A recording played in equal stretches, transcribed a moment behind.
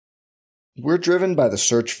We're driven by the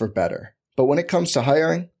search for better. But when it comes to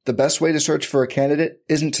hiring, the best way to search for a candidate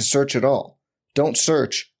isn't to search at all. Don't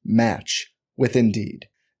search, match with Indeed.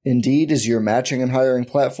 Indeed is your matching and hiring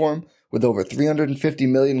platform with over 350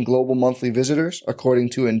 million global monthly visitors,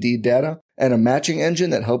 according to Indeed data, and a matching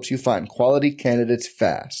engine that helps you find quality candidates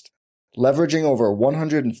fast. Leveraging over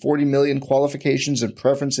 140 million qualifications and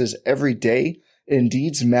preferences every day,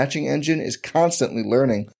 Indeed's matching engine is constantly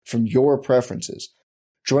learning from your preferences.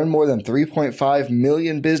 Join more than 3.5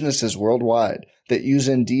 million businesses worldwide that use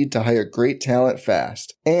Indeed to hire great talent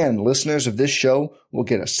fast. And listeners of this show will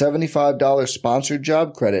get a $75 sponsored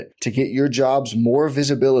job credit to get your jobs more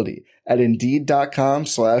visibility at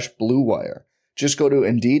Indeed.com/Blue Wire. Just go to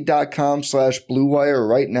Indeed.com/Blue Wire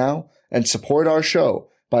right now and support our show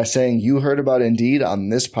by saying you heard about Indeed on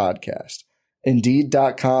this podcast.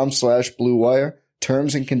 Indeed.com/Blue Wire.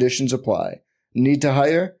 Terms and conditions apply. Need to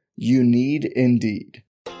hire? You need Indeed.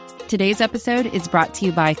 Today's episode is brought to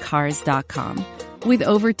you by Cars.com. With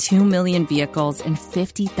over 2 million vehicles and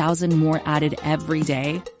 50,000 more added every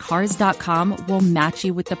day, Cars.com will match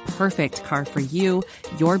you with the perfect car for you,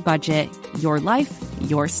 your budget, your life,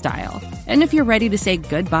 your style. And if you're ready to say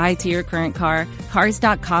goodbye to your current car,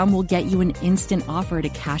 Cars.com will get you an instant offer to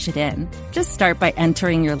cash it in. Just start by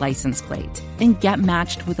entering your license plate and get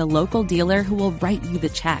matched with a local dealer who will write you the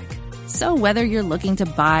check. So whether you're looking to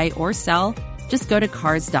buy or sell, just go to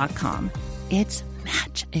Cars.com. It's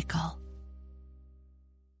magical.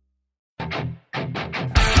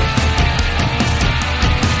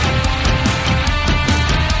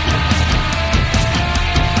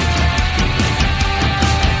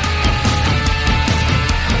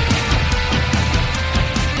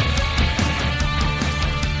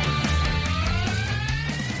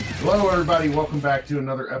 Hello, everybody. Welcome back to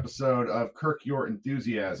another episode of Kirk, Your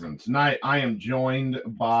Enthusiasm. Tonight, I am joined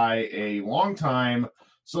by a longtime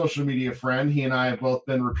social media friend. He and I have both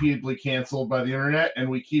been repeatedly canceled by the internet, and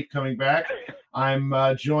we keep coming back. I'm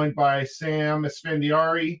joined by Sam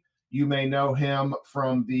Esfandiari. You may know him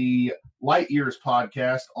from the Light Years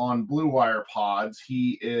podcast on Blue Wire Pods.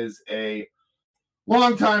 He is a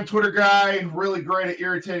longtime Twitter guy, really great at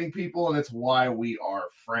irritating people, and it's why we are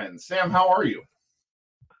friends. Sam, how are you?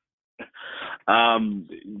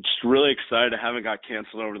 Just really excited. I haven't got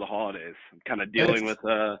canceled over the holidays. I'm kind of dealing with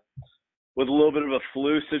a little bit of a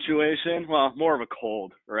flu situation. Well, more of a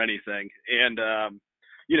cold or anything. And,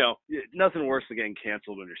 nothing worse than getting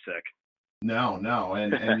canceled when you're sick. No.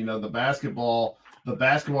 And the basketball,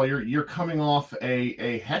 you're coming off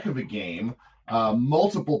a heck of a game.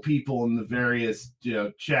 Multiple people in the various,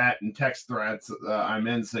 chat and text threads I'm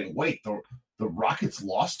in saying, wait, the Rockets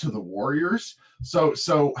lost to the Warriors. So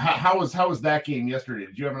how was that game yesterday?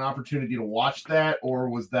 Did you have an opportunity to watch that, or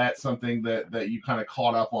was that something that you kind of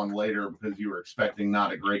caught up on later because you were expecting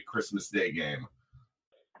not a great Christmas Day game?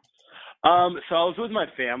 So I was with my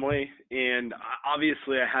family, and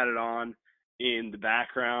obviously I had it on in the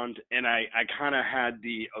background, and I kind of had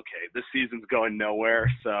this season's going nowhere,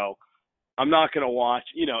 so I'm not going to watch.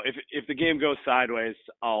 If the game goes sideways,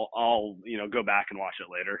 I'll go back and watch it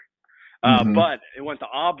later. But it went the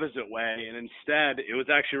opposite way, and instead it was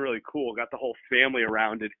actually really cool. Got the whole family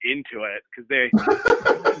around it into it because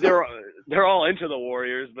they're all into the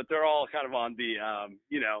Warriors, but they're all kind of on the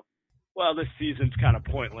this season's kind of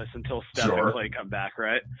pointless until Steph and Clay come back,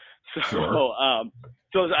 right? So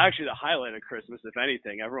so it was actually the highlight of Christmas, if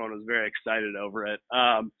anything. Everyone was very excited over it.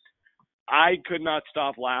 I could not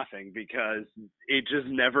stop laughing because it just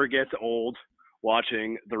never gets old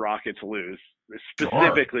watching the Rockets lose.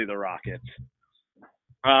 Specifically the Rockets.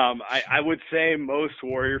 I would say most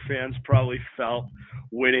Warrior fans probably felt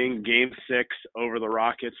winning Game 6 over the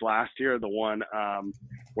Rockets last year, the one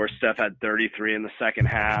where Steph had 33 in the second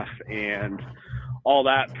half, and all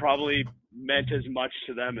that probably meant as much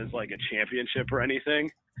to them as like a championship or anything.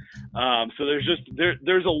 So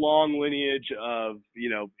there's a long lineage of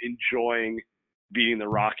enjoying beating the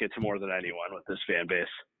Rockets more than anyone with this fan base.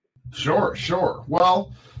 Sure.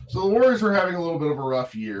 Well, so the Warriors are having a little bit of a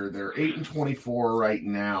rough year. They're 8-24 right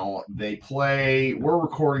now. We're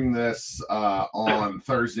recording this on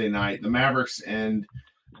Thursday night. The Mavericks and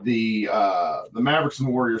the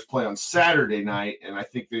Warriors play on Saturday night, and I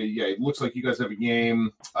think it looks like you guys have a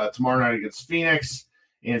game tomorrow night against Phoenix,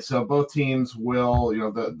 and so both teams will,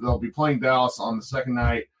 they'll be playing Dallas on the second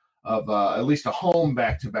night of at least a home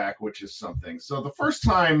back-to-back, which is something. So the first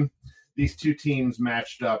time these two teams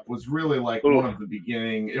matched up was really like one of the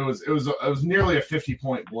beginning. It was nearly a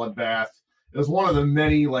 50-point bloodbath. It was one of the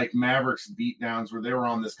many like Mavericks beatdowns where they were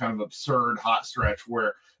on this kind of absurd hot stretch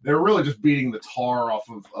where they were really just beating the tar off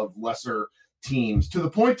of lesser teams to the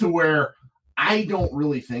point to where I don't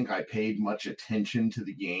really think I paid much attention to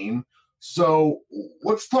the game. So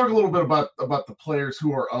let's talk a little bit about the players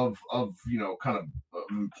who are of kind of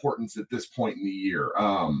importance at this point in the year.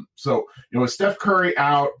 So with Steph Curry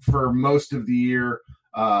out for most of the year,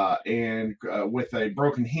 and with a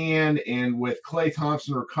broken hand, and with Klay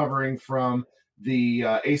Thompson recovering from the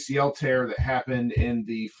ACL tear that happened in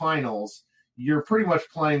the finals, you're pretty much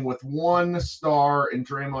playing with one star in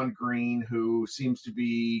Draymond Green, who seems to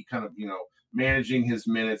be kind of managing his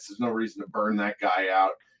minutes. There's no reason to burn that guy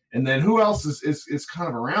out. And then who else is kind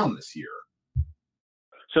of around this year?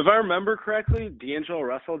 So if I remember correctly, D'Angelo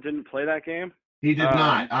Russell didn't play that game. He did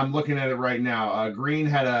not. I'm looking at it right now. Green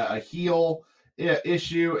had a heel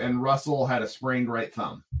issue, and Russell had a sprained right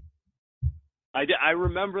thumb. I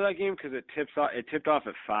remember that game because it tipped off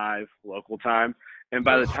at 5 local time, and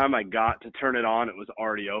by the time I got to turn it on, it was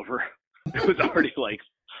already over. It was already like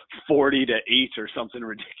 40-8 or something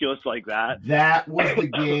ridiculous like that. That was the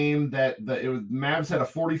game that Mavs had a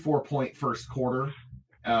 44-point first quarter,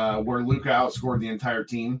 where Luka outscored the entire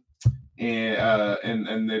team,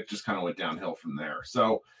 and it just kind of went downhill from there.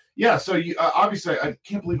 So yeah, so you obviously I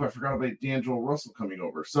can't believe I forgot about D'Angelo Russell coming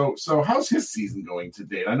over. So how's his season going to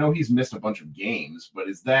date? I know he's missed a bunch of games, but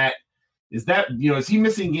is he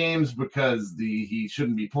missing games because he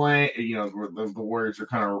shouldn't be playing? The Warriors are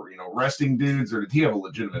kind of resting dudes, or did he have a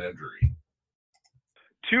legitimate injury?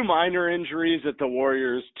 2 minor injuries that the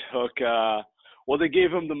Warriors took. They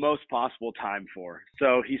gave him the most possible time for.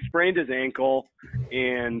 So he sprained his ankle,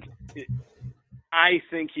 and I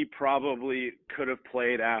think he probably could have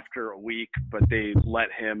played after a week, but they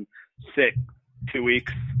let him sit 2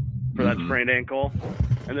 weeks for that sprained ankle.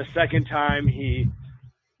 And the second time he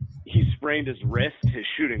sprained his wrist, his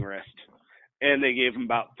shooting wrist, and they gave him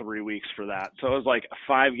about 3 weeks for that. So it was like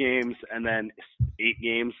 5 games and then 8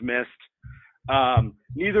 games missed.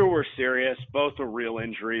 Neither were serious. Both were real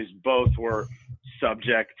injuries. Both were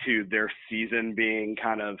subject to their season being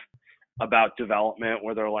kind of about development,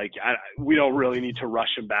 where they're like, we don't really need to rush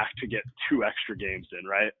him back to get 2 extra games in,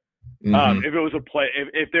 right? If it was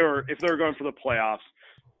if they were going for the playoffs,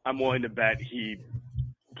 I'm willing to bet he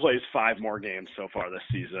plays 5 more games so far this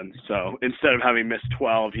season. So instead of having missed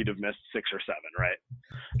 12, he'd have missed 6 or 7, right?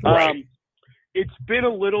 Right. It's been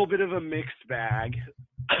a little bit of a mixed bag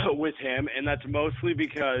with him, and that's mostly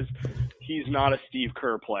because he's not a Steve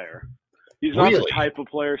Kerr player. He's not the type of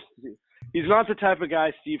player. He's not the type of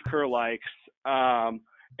guy Steve Kerr likes, and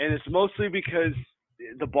it's mostly because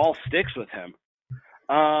the ball sticks with him.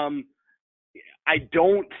 I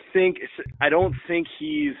don't think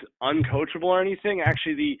he's uncoachable or anything.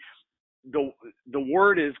 Actually, the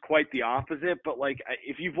word is quite the opposite. But like,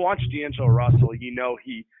 if you've watched D'Angelo Russell, he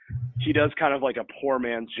does kind of like a poor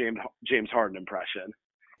man's James Harden impression.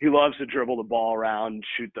 He loves to dribble the ball around,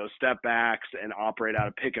 shoot those step backs, and operate out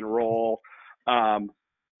of pick and roll.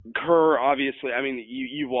 Kerr, obviously, I mean,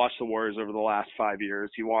 you've watched the Warriors over the last 5 years.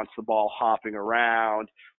 He wants the ball hopping around,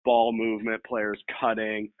 ball movement, players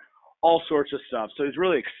cutting, all sorts of stuff. So he's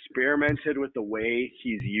really experimented with the way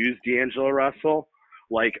he's used D'Angelo Russell.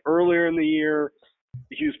 Like earlier in the year,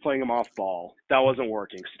 he was playing him off ball. That wasn't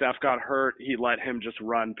working. Steph got hurt. He let him just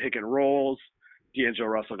run pick and rolls. D'Angelo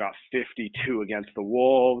Russell got 52 against the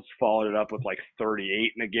Wolves, followed it up with like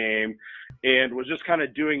 38 in a game, and was just kind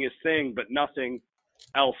of doing his thing, but nothing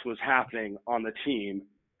else was happening on the team.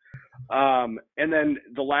 And then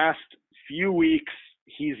the last few weeks,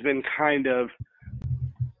 he's been kind of,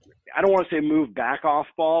 I don't want to say move back off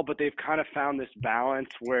ball, but they've kind of found this balance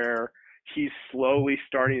where he's slowly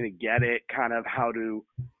starting to get it, kind of how to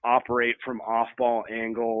operate from off ball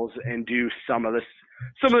angles and do some of the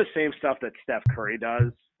same stuff that Steph Curry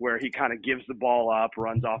does, where he kind of gives the ball up,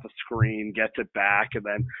 runs off a screen, gets it back, and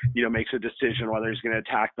then, makes a decision whether he's going to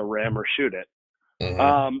attack the rim or shoot it.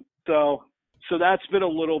 So that's been a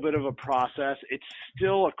little bit of a process. It's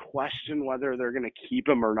still a question whether they're going to keep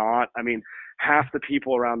him or not. I mean, half the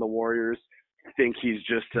people around the Warriors think he's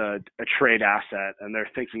just a trade asset, and they're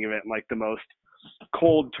thinking of it in like the most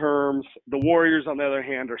cold terms. The Warriors, on the other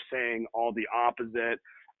hand, are saying all the opposite.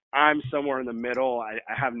 I'm somewhere in the middle. I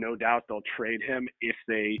have no doubt they'll trade him if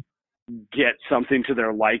they get something to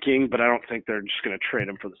their liking, but I don't think they're just going to trade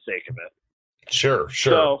him for the sake of it. Sure.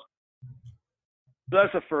 So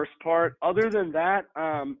that's the first part. Other than that,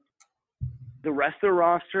 the rest of the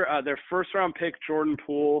roster, their first-round pick, Jordan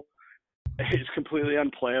Poole, is completely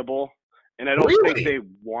unplayable, and I don't think they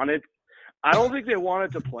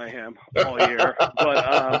wanted to play him all year.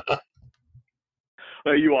 But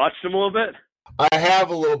you watched him a little bit? I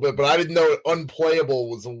have a little bit, but I didn't know unplayable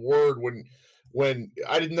was a word when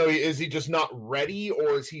I didn't know. Is he just not ready,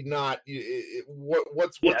 or is he not?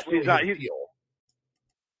 What's really his deal?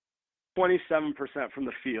 27% from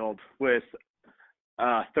the field with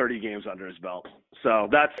 30 games under his belt. So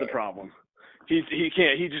that's the problem. He just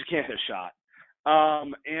can't hit a shot.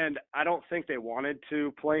 And I don't think they wanted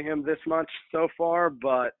to play him this much so far,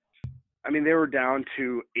 but I mean, they were down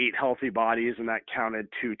to 8 healthy bodies, and that counted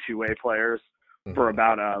 2 two-way players for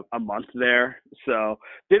about a month there. So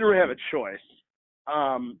didn't really have a choice.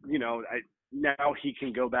 Now he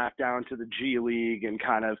can go back down to the G League and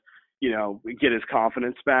kind of, get his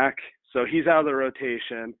confidence back. So he's out of the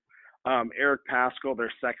rotation. Eric Paschal,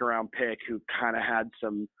 their second-round pick, who kind of had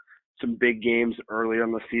some big games earlier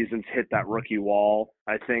in the season, hit that rookie wall.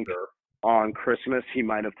 I think on Christmas he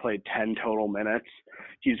might have played 10 total minutes.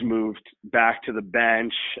 He's moved back to the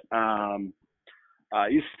bench.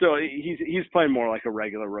 He's playing more like a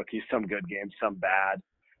regular rookie. Some good games, some bad.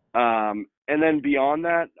 And then beyond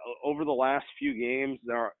that, over the last few games,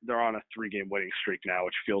 they're on a 3-game winning streak now,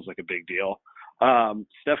 which feels like a big deal.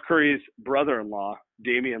 Steph Curry's brother-in-law,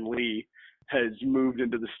 Damian Lee, has moved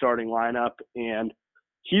into the starting lineup, and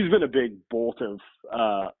he's been a big bolt of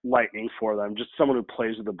lightning for them, just someone who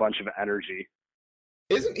plays with a bunch of energy.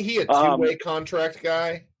 Isn't he a two-way contract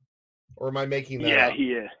guy? Or am I making that up? Yeah,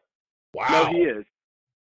 he is. Wow. No, he is.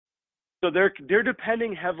 So they're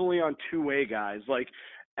depending heavily on two-way guys. Like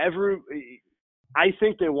I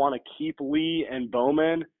think they want to keep Lee and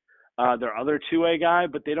Bowman, their other two-way guy,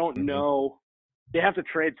 but they don't know. They have to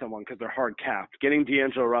trade someone because they're hard capped. Getting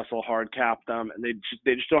D'Angelo Russell hard capped them, and they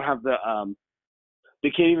just don't have the they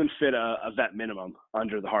can't even fit a vet minimum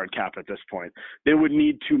under the hard cap at this point. They would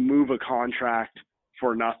need to move a contract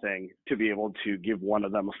for nothing to be able to give one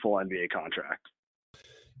of them a full NBA contract.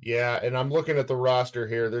 Yeah, and I'm looking at the roster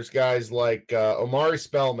here. There's guys like Omari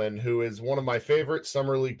Spellman, who is one of my favorite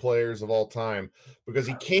summer league players of all time because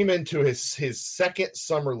he came into his second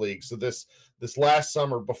summer league. So this last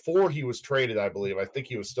summer, before he was traded, I believe, I think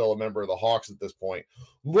he was still a member of the Hawks at this point,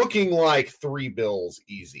 looking like 3 bills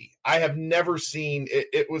easy. I have never seen it.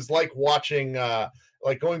 It was like watching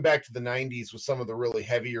like going back to the 90s with some of the really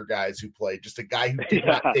heavier guys who played, just a guy who did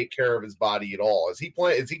not take care of his body at all. Is he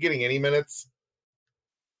getting any minutes?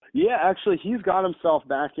 Yeah, actually, he's got himself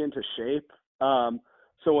back into shape.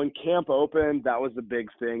 So when camp opened, that was the big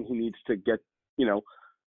thing. He needs to get,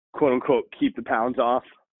 quote unquote, keep the pounds off.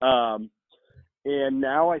 And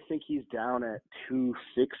now I think he's down at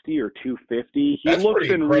 260 or 250. He looks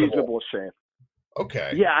in reasonable shape.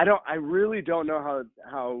 Okay. Yeah, I really don't know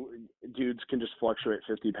how dudes can just fluctuate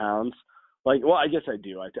 50 pounds. Like, well, I guess I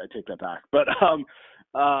do. I take that back. But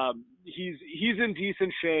he's in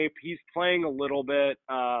decent shape. He's playing a little bit.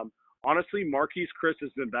 Honestly, Marquise Chris has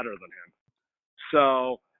been better than him.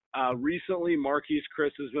 So recently, Marquise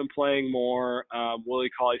Chris has been playing more. Willie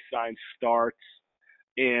Cauley-Stein starts,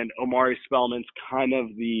 and Omari Spellman's kind of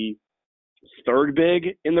the third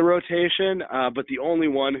big in the rotation, but the only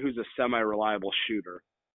one who's a semi-reliable shooter.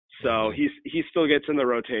 So he still gets in the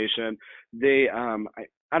rotation. They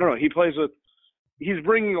I don't know. He's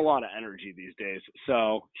bringing a lot of energy these days.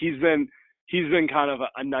 So he's been kind of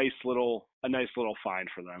a nice little find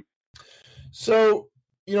for them. So,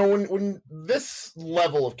 when this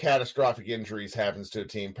level of catastrophic injuries happens to a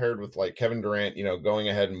team paired with like Kevin Durant, going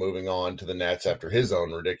ahead and moving on to the Nets after his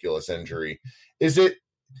own ridiculous injury, is it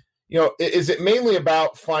mainly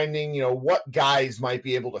about finding, what guys might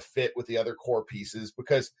be able to fit with the other core pieces?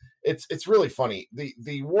 Because it's really funny.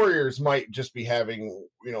 The Warriors might just be having,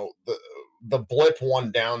 the blip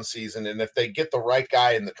one down season. And if they get the right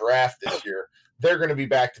guy in the draft this year, they're going to be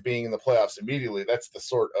back to being in the playoffs immediately. That's the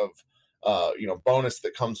sort of, bonus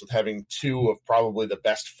that comes with having 2 of probably the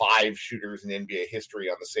best 5 shooters in NBA history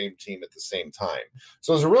on the same team at the same time.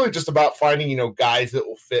 So it's really just about finding, guys that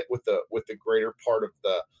will fit with the greater part of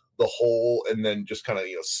the whole, and then just kind of,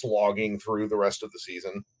 slogging through the rest of the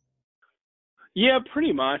season. Yeah,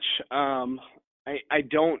 pretty much. I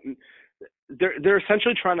don't. They're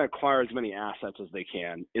essentially trying to acquire as many assets as they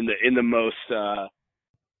can in the most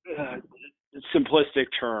simplistic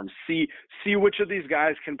terms. See which of these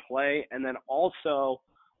guys can play, and then also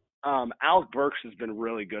Alec Burks has been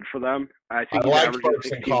really good for them. I think he's averaging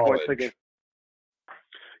 16 points a game.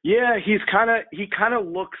 Yeah, he kind of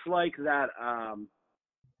looks like that.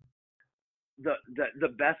 The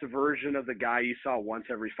best version of the guy you saw once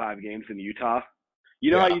every 5 games in Utah.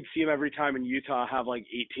 How you'd see him every time in Utah have like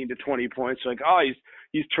 18 to 20 points. Like, oh,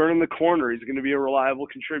 he's turning the corner. He's going to be a reliable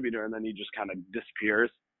contributor, and then he just kind of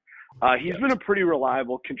disappears. He's been a pretty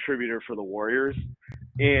reliable contributor for the Warriors,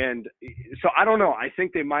 and so I don't know. I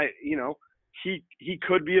think they might, he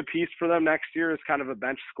could be a piece for them next year as kind of a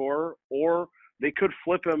bench scorer, or they could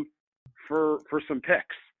flip him for some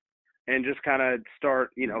picks and just kind of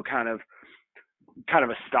start, kind of kind of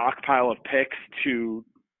a stockpile of picks to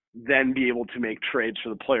then be able to make trades for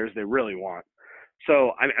the players they really want.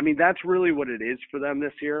 So, I mean, that's really what it is for them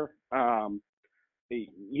this year.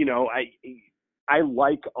 You know, I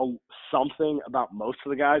like something about most of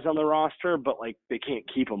the guys on the roster, but like they can't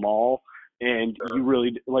keep them all. And you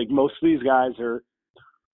really like most of these guys are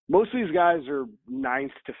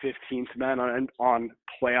 9th to 15th men on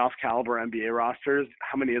playoff caliber NBA rosters.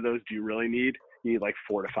 How many of those do you really need? You need like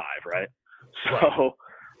 4 to 5, right? So,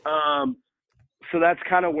 so that's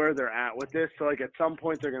kind of where they're at with this. So like at some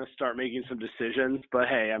point they're going to start making some decisions, but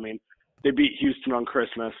hey, I mean, they beat Houston on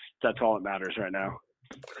Christmas. That's all that matters right now.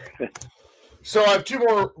 So I have 2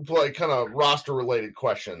 more like kind of roster related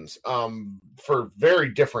questions for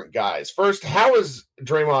very different guys. First, how is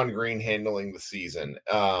Draymond Green handling the season?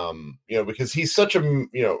 You know, because he's such a,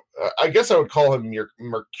 you know, I guess I would call him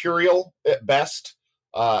mercurial at best,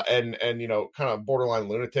 and you know, kind of borderline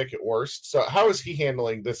lunatic at worst. So how is he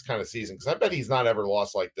handling this kind of season? Because I bet he's not ever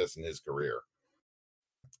lost like this in his career.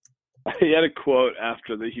 He had a quote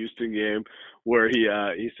after the Houston game where he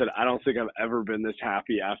said, "I don't think I've ever been this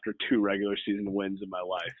happy after 2 regular season wins in my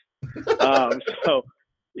life." So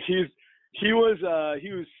he was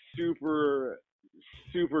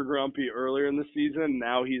super grumpy earlier in the season.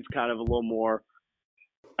 Now he's kind of a little more.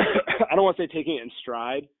 I don't want to say taking it in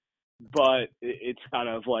stride, but it's kind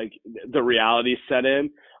of like the reality set in.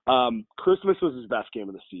 Christmas was his best game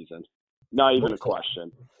of the season. Not even a question.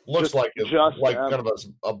 Looks like kind of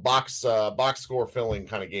a box score filling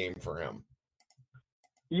kind of game for him.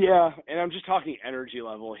 Yeah, and I'm just talking energy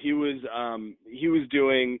level. He's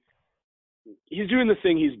doing the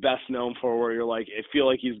thing he's best known for, where you're like, it feel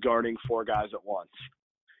like he's guarding 4 guys at once.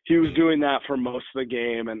 He was doing that for most of the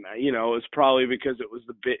game, and you know, it's probably because it was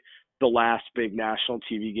the last big national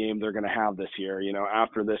TV game they're going to have this year. You know,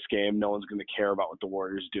 after this game, no one's going to care about what the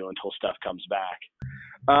Warriors do until Steph comes back.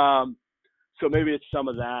 So maybe it's some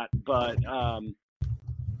of that, but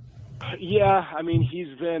yeah, I mean, he's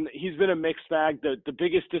been a mixed bag. The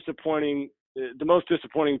most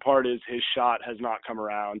disappointing part is his shot has not come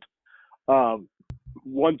around.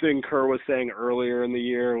 One thing Kerr was saying earlier in the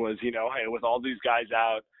year was, you know, hey, with all these guys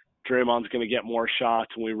out, Draymond's going to get more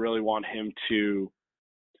shots, and we really want him to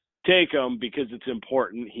take them because it's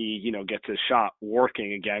important he, you know, gets his shot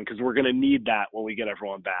working again, because we're going to need that when we get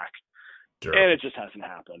everyone back. Sure. And it just hasn't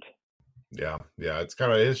happened. Yeah, it's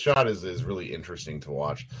kind of, his shot is really interesting to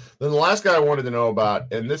watch. Then the last guy I wanted to know about,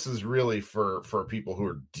 and this is really for people who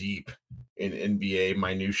are deep in NBA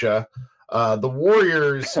minutia. The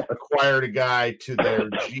Warriors acquired a guy to their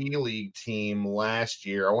G League team last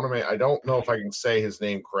year. I don't know if I can say his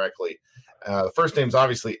name correctly. The first name's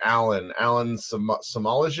obviously Alan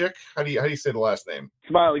Smailagic. How do you say the last name?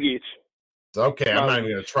 Smailagic. Okay, I'm not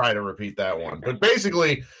even going to try to repeat that one. But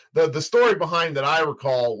basically, the story behind that I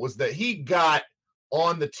recall was that he got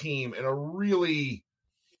on the team in a really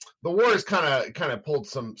 – the Warriors kind of pulled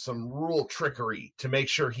some rule trickery to make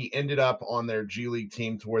sure he ended up on their G League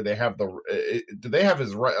team to where they have do they have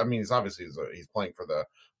his right? I mean, he's playing for the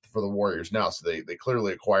Warriors now, so they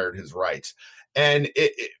clearly acquired his rights. And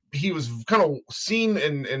he was kind of seen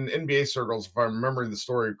in NBA circles, if I remember the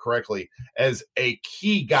story correctly, as a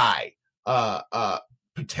key guy.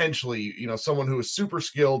 Potentially, you know, someone who is super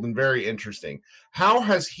skilled and very interesting. How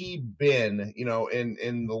has he been, you know,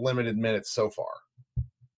 in the limited minutes so far?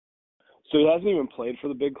 So he hasn't even played for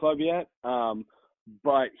the big club yet,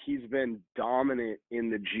 but he's been dominant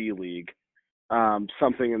in the G League,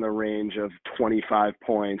 something in the range of 25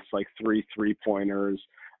 points, like 3 3-pointers.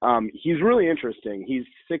 He's really interesting. He's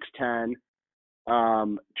 6'10",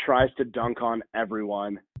 tries to dunk on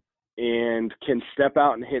everyone, and can step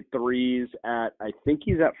out and hit threes at, I think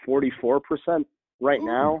he's at 44% right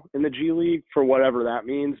now in the G League, for whatever that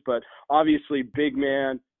means. But obviously, big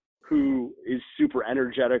man who is super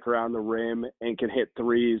energetic around the rim and can hit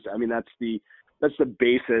threes. I mean, that's the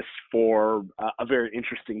basis for a very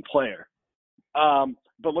interesting player.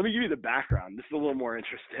 But let me give you the background. This is a little more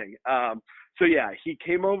interesting. So yeah, he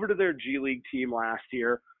came over to their G League team last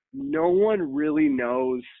year. No one really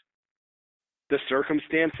knows the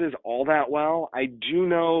circumstances all that well. I do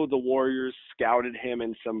know the Warriors scouted him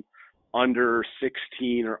in some under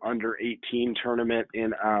 16 or under 18 tournament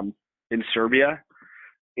in Serbia.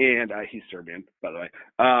 And he's Serbian, by the way.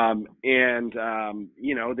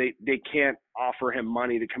 You know, they can't offer him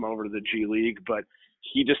money to come over to the G League, but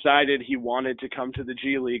he decided he wanted to come to the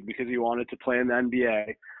G League because he wanted to play in the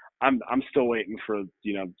NBA. I'm still waiting for,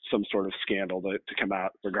 you know, some sort of scandal to come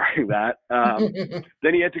out regarding that.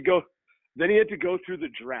 Then he had to go Then he had to go through the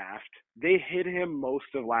draft. They hid him most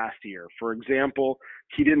of last year. For example,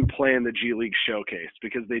 he didn't play in the G League Showcase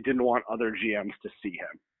because they didn't want other GMs to see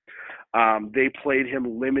him. They played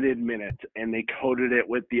him limited minutes, and they coded it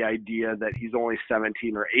with the idea that he's only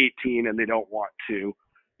 17 or 18, and they don't want to,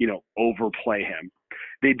 overplay him.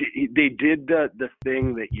 They did the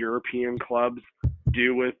thing that European clubs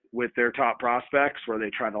do with their top prospects, where they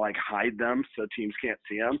try to hide them so teams can't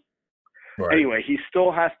see them. Right. Anyway, he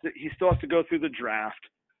still has to go through the draft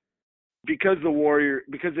because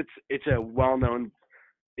it's a well-known,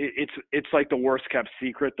 it's like the worst kept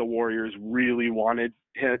secret. The Warriors really wanted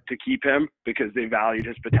to keep him because they valued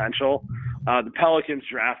his potential. The Pelicans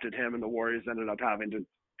drafted him, and the Warriors ended up having to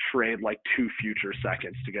trade 2 future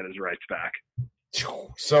seconds to get his rights back.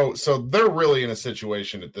 So they're really in a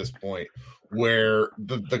situation at this point where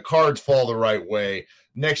the cards fall the right way.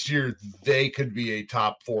 Next year, they could be a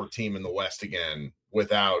top 4 team in the West again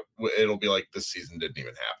it'll be like this season didn't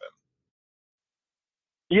even happen.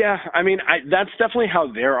 Yeah, I mean, that's definitely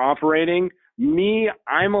how they're operating. Me,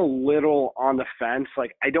 I'm a little on the fence.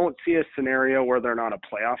 I don't see a scenario where they're not a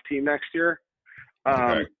playoff team next year.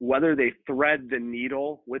 Okay. Whether they thread the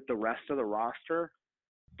needle with the rest of the roster,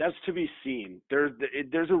 that's to be seen.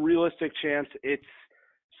 There's a realistic chance it's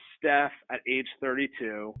Steph at age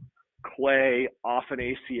 32, Clay off an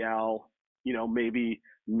ACL, maybe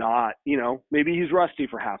not, maybe he's rusty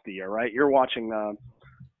for half the year, right? You're watching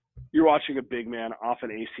a big man off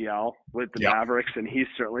an ACL with the Mavericks, and he's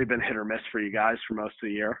certainly been hit or miss for you guys for most of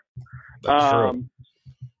the year. That's true.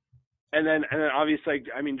 And then obviously,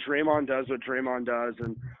 Draymond does what Draymond does,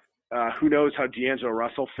 and who knows how D'Angelo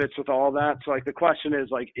Russell fits with all of that. So the question is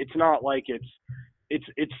it's not like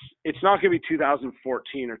it's not going to be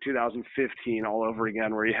 2014 or 2015 all over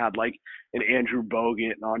again, where you had an Andrew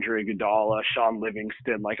Bogut and Andre Iguodala, Sean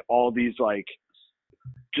Livingston, all these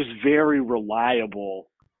just very reliable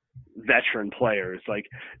veteran players.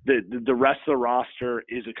 The rest of the roster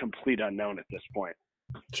is a complete unknown at this point.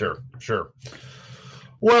 Sure.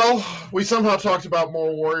 Well, we somehow talked about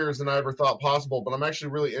more Warriors than I ever thought possible, but I'm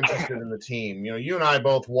actually really interested in the team. You and I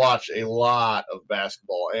both watch a lot of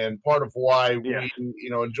basketball, and part of why we,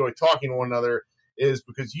 enjoy talking to one another is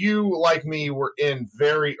because you, like me, were in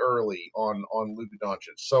very early on Luka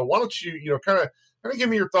Doncic. So why don't you, kind of give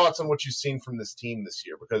me your thoughts on what you've seen from this team this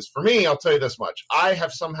year? Because for me, I'll tell you this much: I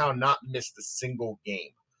have somehow not missed a single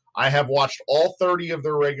game. I have watched all 30 of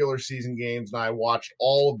their regular season games, and I watched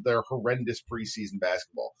all of their horrendous preseason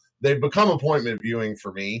basketball. They've become appointment viewing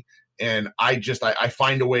for me, and I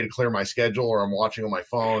find a way to clear my schedule, or I'm watching on my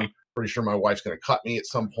phone. Pretty sure my wife's going to cut me at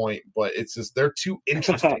some point, but it's just they're too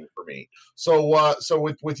interesting for me. So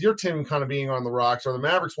with your team kind of being on the rocks, are the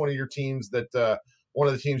Mavericks one of your teams that one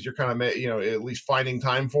of the teams you're kind of at least finding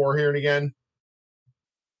time for here and again?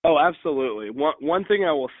 Oh, absolutely. One thing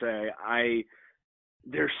I will say,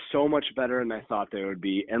 they're so much better than I thought they would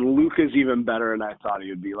be. And Luka's even better than I thought he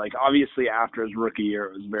would be. Obviously, after his rookie year,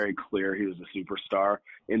 it was very clear he was a superstar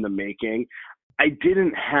in the making. I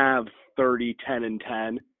didn't have 30, 10, and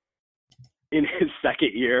 10 in his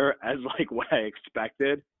second year as, what I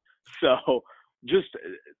expected. So just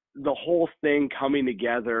the whole thing coming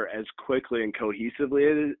together as quickly and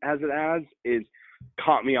cohesively as it has is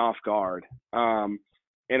caught me off guard. And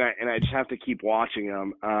I just have to keep watching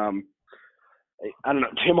him. I don't know.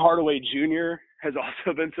 Tim Hardaway Jr. has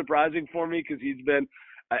also been surprising for me because he's been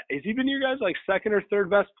has he been your guys second or third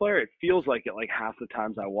best player? It feels like it half the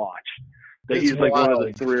times I watch. That he's one of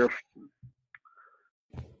the 3 or 4.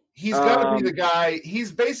 He's got to be the guy.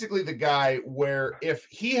 He's basically the guy where if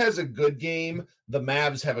he has a good game, the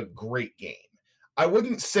Mavs have a great game. I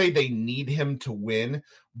wouldn't say they need him to win,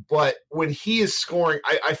 but when he is scoring,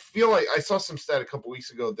 I feel like I saw some stat a couple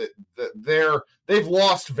weeks ago that they've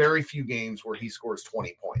lost very few games where he scores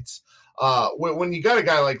 20 points. When you got a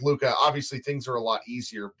guy like Luka, obviously things are a lot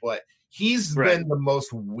easier, but he's been the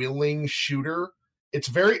most willing shooter. It's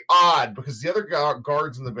very odd because the other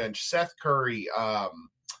guards on the bench, Seth Curry,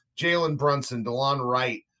 Jalen Brunson, DeLon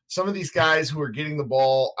Wright, some of these guys who are getting the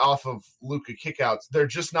ball off of Luka kickouts, they're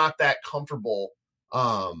just not that comfortable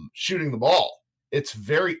shooting the ball. It's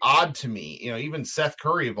very odd to me. Even Seth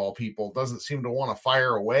Curry of all people doesn't seem to want to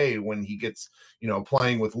fire away when he gets,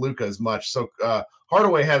 playing with Luka as much. So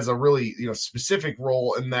Hardaway has a really, specific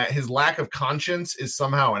role in that his lack of conscience is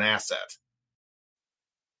somehow an asset.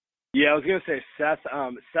 Yeah, I was going to say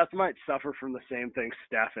Seth might suffer from the same thing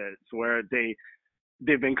Steph is, where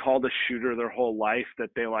they've been called a shooter their whole life, that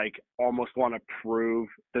they almost want to prove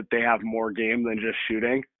that they have more game than just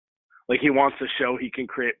shooting. He wants to show he can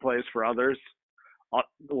create plays for others.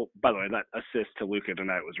 Well, by the way, that assist to Luka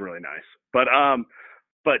tonight was really nice. But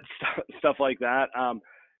but stuff like that.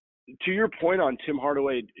 To your point on Tim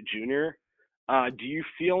Hardaway Jr., do you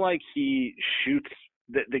feel like he shoots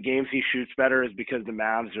the games he shoots better is because the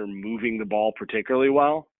Mavs are moving the ball particularly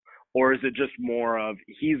well? Or is it just more of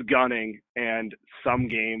he's gunning and some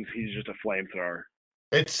games he's just a flamethrower?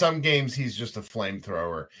 It's some games he's just a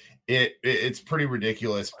flamethrower. It's pretty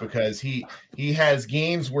ridiculous because he has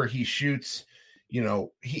games where he shoots,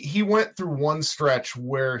 he went through one stretch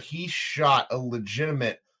where he shot a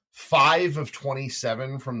legitimate 5 of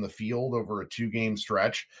 27 from the field over a 2-game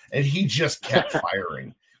stretch, and he just kept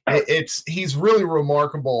firing. He's really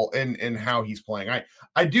remarkable in how he's playing.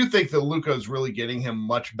 I do think that Luka is really getting him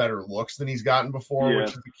much better looks than he's gotten before, which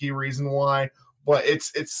is the key reason why. But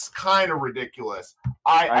it's kind of ridiculous.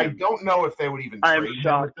 I don't know if they would even trade him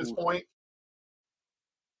at this point.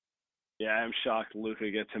 Yeah, I'm shocked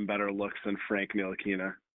Luka gets him better looks than Frank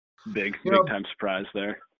Ntilikina. Big time surprise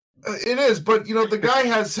there. It is, but the guy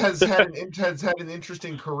has had an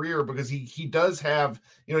interesting career because he does have,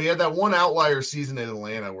 he had that one outlier season in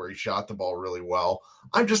Atlanta where he shot the ball really well.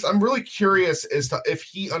 I'm really curious as to if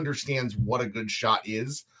he understands what a good shot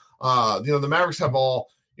is. The Mavericks have all,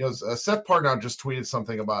 Seth Partnow just tweeted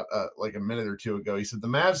something about like a minute or two ago. He said the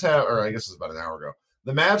Mavs have, or I guess it was about an hour ago,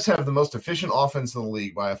 the Mavs have the most efficient offense in the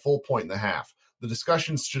league by a full point and a half. The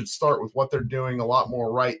discussions should start with what they're doing a lot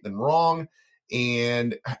more right than wrong,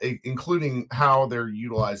 and including how they're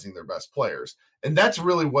utilizing their best players. And that's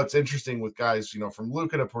really what's interesting with guys, from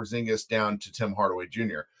Luka to Porzingis down to Tim Hardaway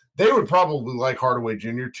Jr. They would probably like Hardaway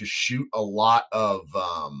Jr. to shoot a lot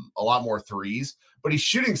more threes, but he's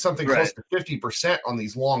shooting something close to 50% on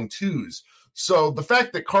these long twos. So the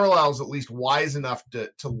fact that Carlisle's at least wise enough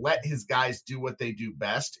to let his guys do what they do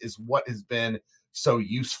best is what has been so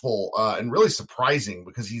useful and really surprising,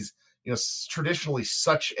 because he's, traditionally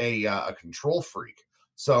such a control freak.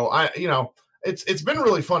 So it's been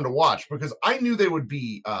really fun to watch because I knew they would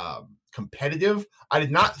be competitive. I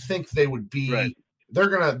did not think they would be. Right.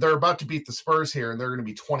 They're about to beat the Spurs here, and they're going to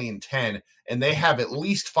be 20-10, and they have at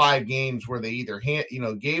least 5 games where they either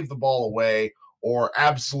gave the ball away or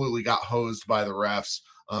absolutely got hosed by the refs.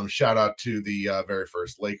 Shout out to the very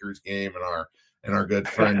first Lakers game and our good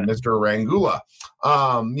friend Mr. Rangula.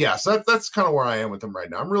 So that's kind of where I am with them right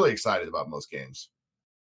now. I'm really excited about most games.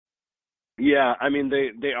 Yeah, I mean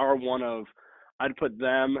they are one of, I'd put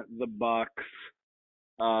them, the Bucks.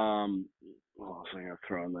 What else am I gonna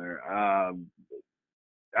throw in there?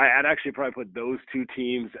 I'd actually probably put those 2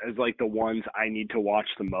 teams as like the ones I need to watch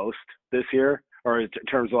the most this year, or in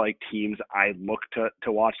terms of like teams I look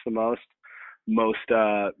to watch the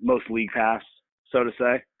most league pass, so to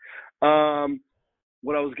say.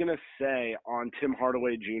 What I was going to say on Tim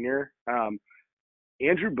Hardaway Jr.,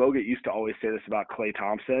 Andrew Bogut used to always say this about Klay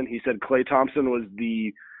Thompson. He said Klay Thompson was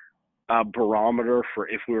the barometer for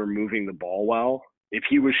if we were moving the ball well. If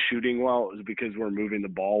he was shooting well, it was because we're moving the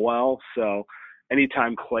ball well. So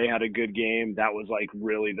anytime Klay had a good game, that was like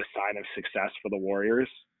really the sign of success for the Warriors.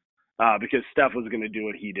 Because Steph was going to do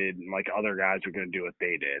what he did, and like other guys were going to do what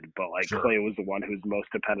they did. But like Klay was the one who was most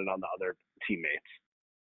dependent on the other teammates.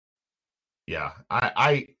 Yeah, oh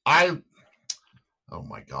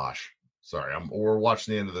my gosh. Sorry, we're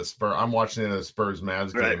watching the end of the Spurs. I'm watching the end of the Spurs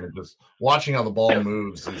Mavs game, and just watching how the ball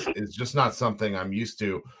moves is just not something I'm used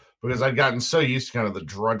to, because I've gotten so used to kind of the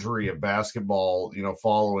drudgery of basketball,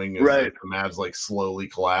 following as the Mavs like slowly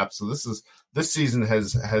collapse. So this season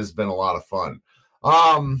has been a lot of fun.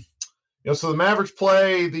 So the Mavericks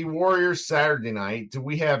play the Warriors Saturday night. Do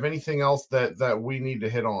we have anything else that we need to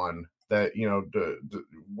hit on? That,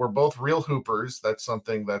 we're both real hoopers. That's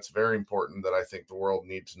something that's very important that I think the world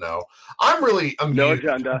needs to know. I'm really amused. No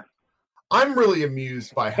agenda. I'm really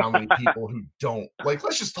amused by how many people who don't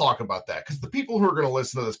let's just talk about that. Because the people who are going to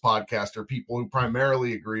listen to this podcast are people who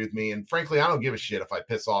primarily agree with me. And frankly, I don't give a shit if I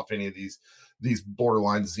piss off any of these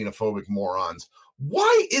borderline xenophobic morons.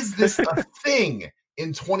 Why is this a thing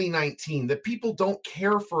in 2019 that people don't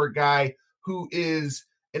care for a guy who is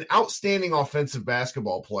an outstanding offensive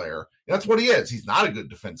basketball player? That's what he is. He's not a good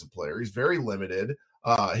defensive player. He's very limited.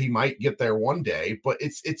 He might get there one day, but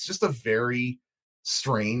it's just a very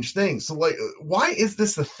strange thing. So why is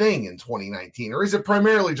this a thing in 2019? Or is it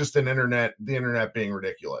primarily just the internet being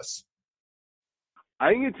ridiculous?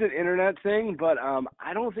 I think it's an internet thing, but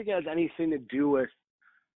I don't think it has anything to do with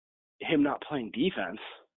him not playing defense.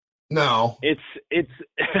 No. It's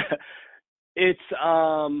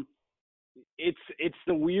the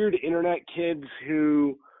weird internet kids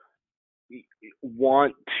who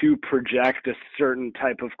want to project a certain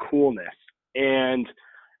type of coolness. And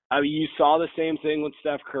I mean, you saw the same thing with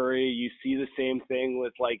Steph Curry. You see the same thing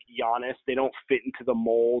with like Giannis. They don't fit into the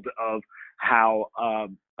mold of how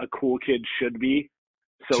a cool kid should be.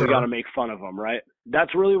 So Sure. we got to make fun of them, right?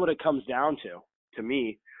 That's really what it comes down to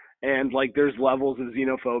me. And like, there's levels of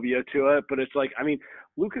xenophobia to it, but it's like, I mean,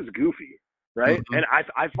 Luka's goofy, right? Mhm. And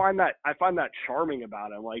I find that charming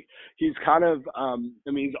about him. Like, he's kind of, I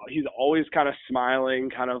mean, he's always kind of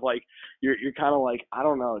smiling, kind of like, you're kind of like, I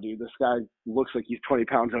don't know, dude, this guy looks like he's 20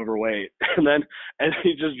 pounds overweight. And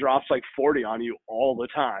he just drops like 40 on you all the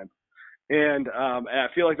time. And I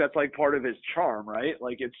feel like that's like part of his charm, right?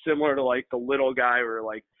 Like, it's similar to like the little guy where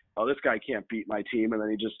like, oh, this guy can't beat my team. And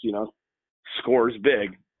then he just, scores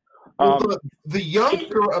big. Well, the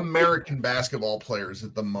younger American basketball players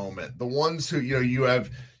at the moment, the ones who, you have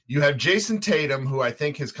Jason Tatum, who I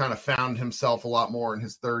think has kind of found himself a lot more in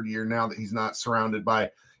his third year now that he's not surrounded by,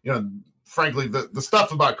 frankly, the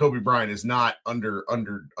stuff about Kobe Bryant is not under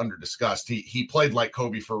discussed. He played like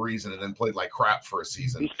Kobe for a reason and then played like crap for a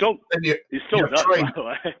season. He's still does, Trey, by the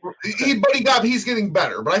way. he's getting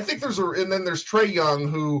better. But I think there's Trae Young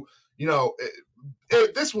who,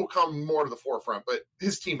 this will come more to the forefront, but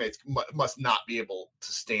his teammates must not be able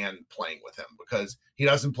to stand playing with him because he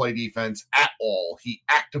doesn't play defense at all. He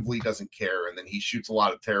actively doesn't care, and then he shoots a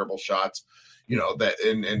lot of terrible shots.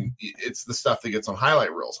 And it's the stuff that gets on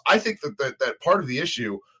highlight reels. I think that part of the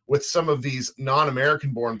issue with some of these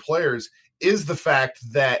non-American born players is the fact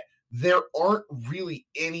that there aren't really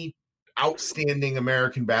any outstanding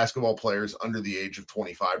American basketball players under the age of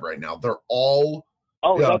 25 right now. They're all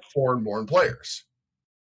foreign born players.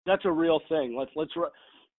 That's a real thing. Let's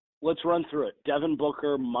run through it. Devin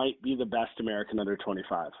Booker might be the best American under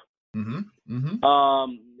 25. Mm-hmm.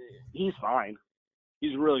 Mm-hmm. He's fine.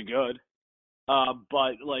 He's really good.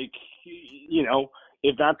 But like,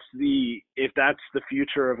 if that's the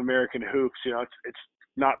future of American hoops, it's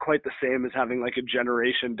not quite the same as having like a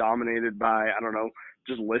generation dominated by, I don't know,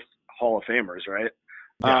 just list Hall of Famers, right?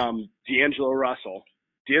 Yeah. D'Angelo Russell,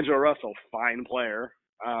 fine player.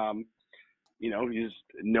 He's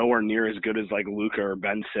nowhere near as good as like Luka or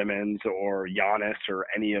Ben Simmons or Giannis or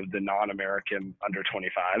any of the non-American under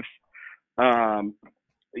 25s.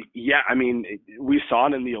 Yeah, I mean, we saw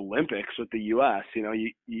it in the Olympics with the U.S.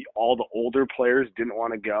 All the older players didn't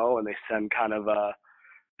want to go, and they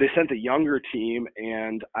sent a younger team,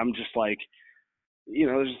 and I'm just like,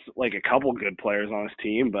 there's like a couple good players on his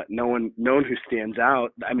team, but no one who stands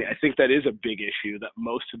out. I mean, I think that is a big issue that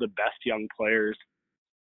most of the best young players,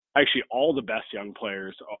 actually all the best young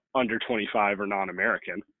players under 25 are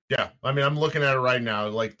non-American. Yeah, I mean, I'm looking at it right now.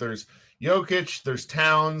 Like, there's Jokic, there's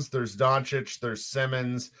Towns, there's Doncic, there's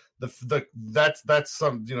Simmons. That's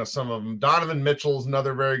some some of them. Donovan Mitchell's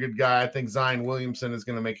another very good guy. I think Zion Williamson is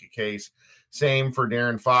going to make a case. Same for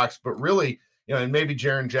Darren Fox, but really, and maybe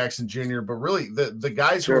Jaren Jackson Jr. But really, the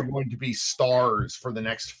guys who are going to be stars for the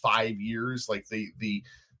next 5 years, like the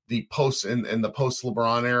post in the post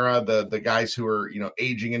LeBron era, the guys who are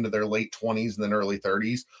aging into their late 20s and then early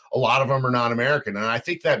 30s, a lot of them are non-American, and I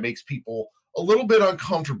think that makes people a little bit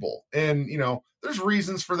uncomfortable. And there's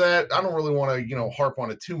reasons for that. I don't really want to harp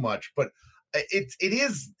on it too much, but it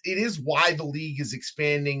is why the league is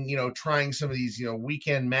expanding. Trying some of these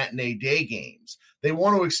weekend matinee day games. They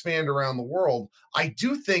want to expand around the world. I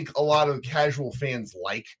do think a lot of casual fans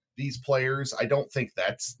like these players. I don't think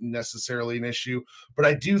that's necessarily an issue, but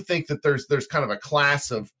I do think that there's kind of a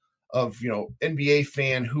class of NBA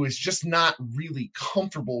fan who is just not really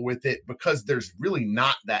comfortable with it because there's really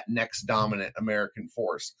not that next dominant American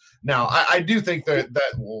force. Now, I do think that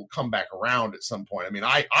will come back around at some point. I mean,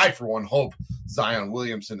 I for one hope Zion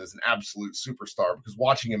Williamson is an absolute superstar because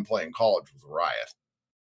watching him play in college was a riot.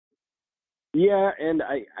 Yeah, and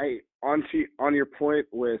I on your point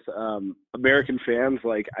with American fans,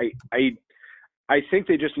 like I think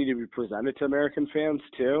they just need to be presented to American fans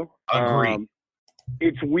too. Agreed.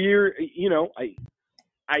 It's weird,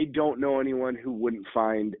 I don't know anyone who wouldn't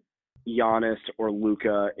find Giannis or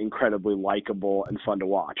Luka incredibly likable and fun to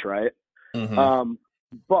watch, right? Mm-hmm.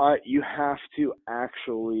 But you have to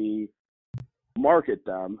actually market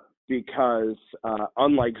them because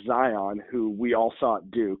unlike Zion, who we all saw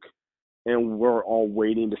at Duke and we're all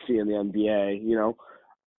waiting to see in the NBA,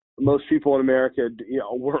 most people in America,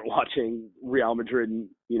 weren't watching Real Madrid and,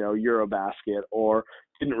 Eurobasket or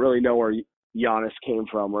didn't really know where Giannis came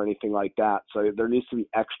from or anything like that. So there needs to be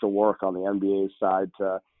extra work on the NBA side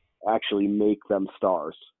to actually make them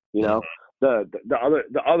stars. The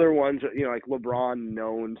other ones, like LeBron,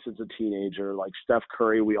 known since a teenager, like Steph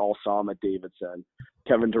Curry, we all saw him at Davidson.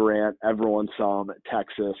 Kevin Durant, everyone saw him at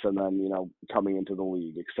Texas, and then coming into the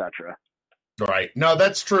league, etc. Right. No,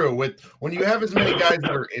 that's true. When you have as many guys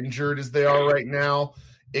that are injured as they are right now,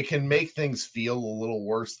 it can make things feel a little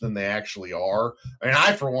worse than they actually are. I mean,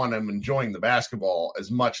 I, for one, am enjoying the basketball as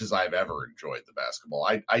much as I've ever enjoyed the basketball.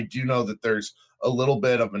 I do know that there's a little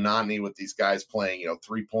bit of monotony with these guys playing,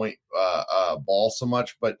 3-point ball so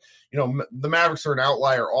much, but the Mavericks are an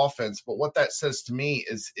outlier offense. But what that says to me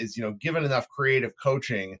is given enough creative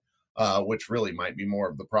coaching, which really might be more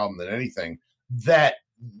of the problem than anything, that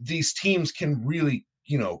these teams can really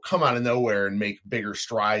come out of nowhere and make bigger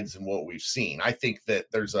strides than what we've seen. I think that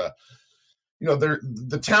there's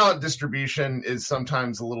the talent distribution is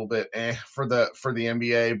sometimes a little bit for the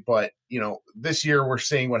NBA, but this year we're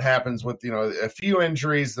seeing what happens with a few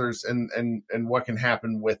injuries. There's and what can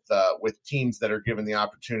happen with teams that are given the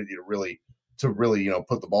opportunity to really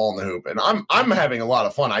put the ball in the hoop. And I'm having a lot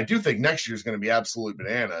of fun. I do think next year is going to be absolute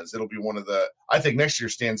bananas. It'll be I think next year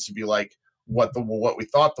stands to be like what we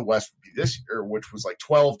thought the West would be this year, which was like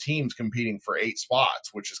 12 teams competing for 8 spots,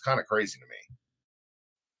 which is kind of crazy to me.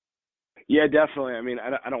 Yeah, definitely. I mean,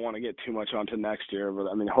 I don't want to get too much onto next year, but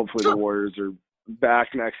I mean, hopefully the Warriors are back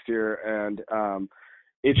next year, and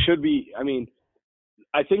it should be. I mean,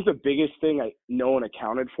 I think the biggest thing no one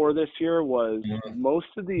accounted for this year was most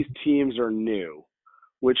of these teams are new,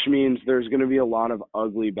 which means there's going to be a lot of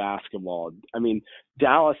ugly basketball. I mean,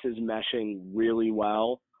 Dallas is meshing really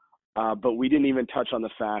well, but we didn't even touch on the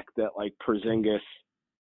fact that like Porzingis,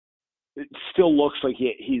 it still looks like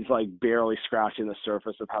he's like barely scratching the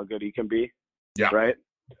surface of how good he can be. Yeah. Right.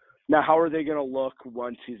 Now, how are they going to look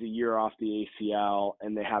once he's a year off the ACL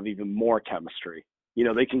and they have even more chemistry?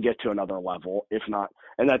 They can get to another level, if not,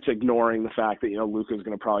 and that's ignoring the fact that, Luka's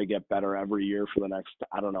going to probably get better every year for the next,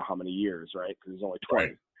 I don't know how many years, right? Because he's only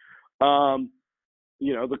 20. Right.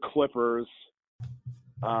 The Clippers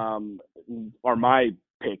are my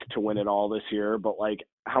pick to win it all this year, but like,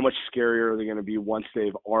 how much scarier are they going to be once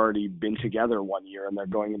they've already been together 1 year and they're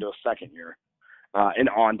going into a second year and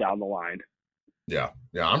on down the line? Yeah,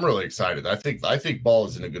 I'm really excited. I think ball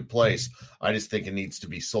is in a good place. I just think it needs to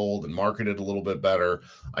be sold and marketed a little bit better.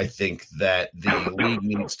 I think that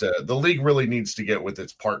the league really needs to get with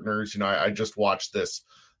its partners. I just watched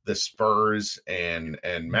the Spurs and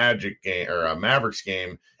Magic game or Mavericks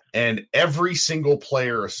game, and every single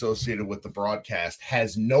player associated with the broadcast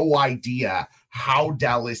has no idea how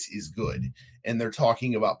Dallas is good. And they're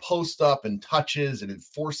talking about post up and touches and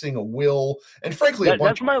enforcing a will. And frankly,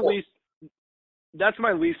 that's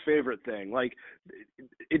my least favorite thing. Like,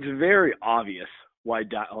 it's very obvious why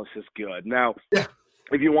Dallas is good. Now,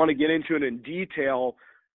 if you want to get into it in detail,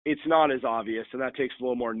 it's not as obvious, and that takes a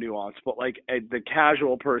little more nuance. But like the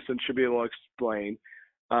casual person should be able to explain.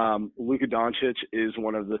 Luka Doncic is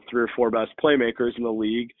one of the 3 or 4 best playmakers in the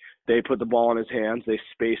league. They put the ball in his hands. They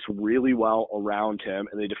space really well around him,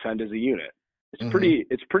 and they defend as a unit.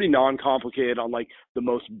 It's pretty non-complicated on like the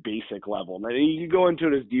most basic level. Now, you can go into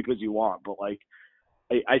it as deep as you want, but like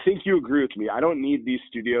I think you agree with me. I don't need these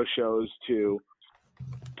studio shows to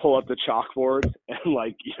pull up the chalkboard and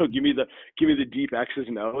like give me the deep X's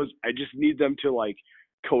and O's. I just need them to like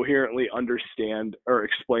coherently understand or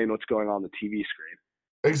explain what's going on the TV screen.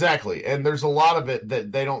 Exactly. And there's a lot of it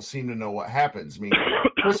that they don't seem to know what happens. I mean,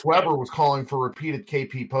 Chris Webber was calling for repeated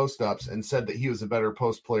KP post-ups and said that he was a better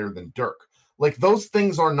post player than Dirk. Like, those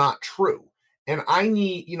things are not true. And I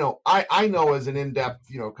need, I know as an in-depth,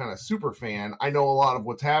 kind of super fan, I know a lot of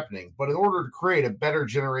what's happening. But in order to create a better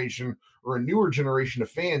generation or a newer generation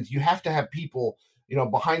of fans, you have to have people,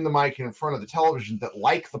 behind the mic and in front of the television that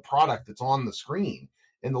like the product that's on the screen.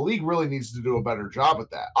 And the league really needs to do a better job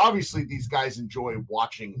at that. Obviously, these guys enjoy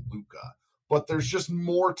watching Luka, but there's just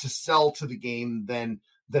more to sell to the game than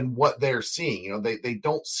what they're seeing. They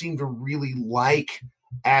don't seem to really like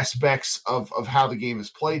aspects of how the game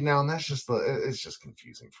is played now, and that's just it's just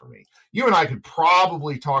confusing for me. You and I could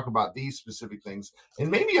probably talk about these specific things,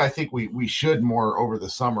 and maybe I think we should more over the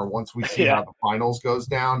summer once we see how the finals goes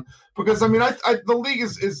down, because I mean the league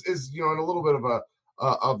is in a little bit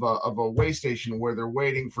of a way station where they're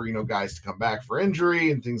waiting for guys to come back for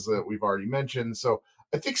injury and things that we've already mentioned. So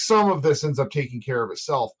I think some of this ends up taking care of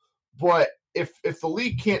itself, but if the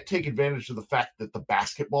league can't take advantage of the fact that the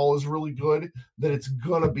basketball is really good, then it's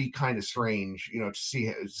gonna be kind of strange, to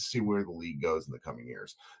see where the league goes in the coming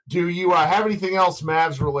years. Do you have anything else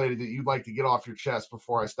Mavs related that you'd like to get off your chest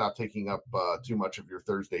before I stop taking up too much of your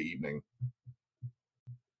Thursday evening?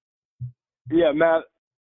 Yeah, Matt,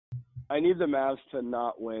 I need the Mavs to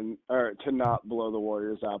not win or to not blow the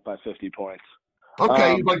Warriors out by 50 points.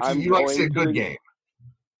 Okay, you'd like to see a good game.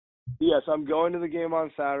 Yes, I'm going to the game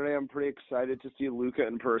on Saturday. I'm pretty excited to see Luka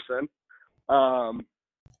in person. I'll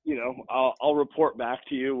report back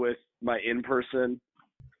to you with my in-person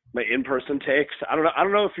takes. I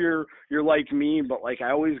don't know if you're like me, but like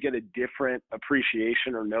I always get a different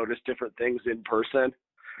appreciation or notice different things in person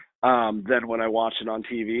than when I watch it on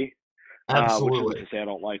TV. Absolutely. Which is to say I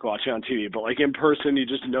don't like watching on TV, but like in person, you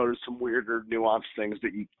just notice some weirder, nuanced things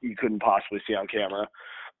that you couldn't possibly see on camera.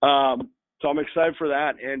 So I'm excited for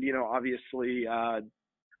that, and obviously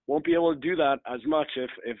won't be able to do that as much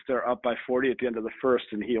if they're up by 40 at the end of the first,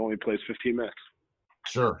 and he only plays 15 minutes.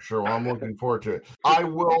 Sure. Well, I'm looking forward to it. I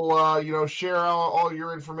will, share all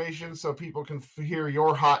your information so people can hear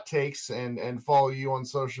your hot takes and follow you on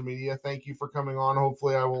social media. Thank you for coming on.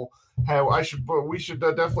 Hopefully we should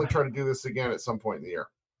definitely try to do this again at some point in the year.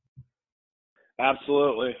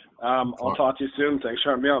 Absolutely. I'll talk to you soon. Thanks for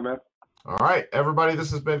having me on, man. All right, everybody.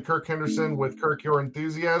 This has been Kirk Henderson with Kirk Your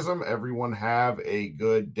Enthusiasm. Everyone have a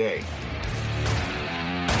good day.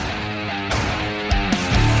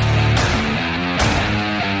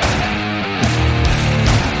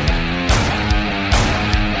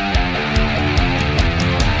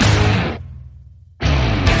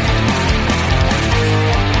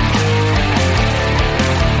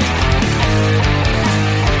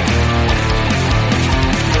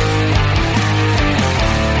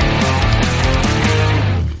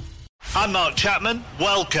 I'm Mark Chapman.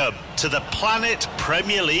 Welcome to the Planet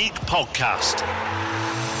Premier League podcast.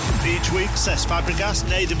 Each week, Cesc Fabregas,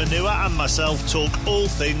 Nader Manua and myself talk all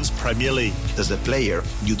things Premier League. As a player,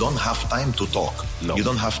 you don't have time to talk. No. You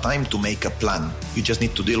don't have time to make a plan. You just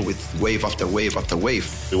need to deal with wave after wave after wave.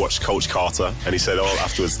 We watched Coach Carter and he said,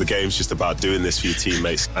 afterwards, the game's just about doing this for your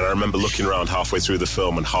teammates. And I remember looking around halfway through the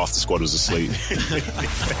film and half the squad was asleep.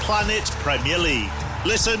 Planet Premier League.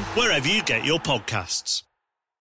 Listen wherever you get your podcasts.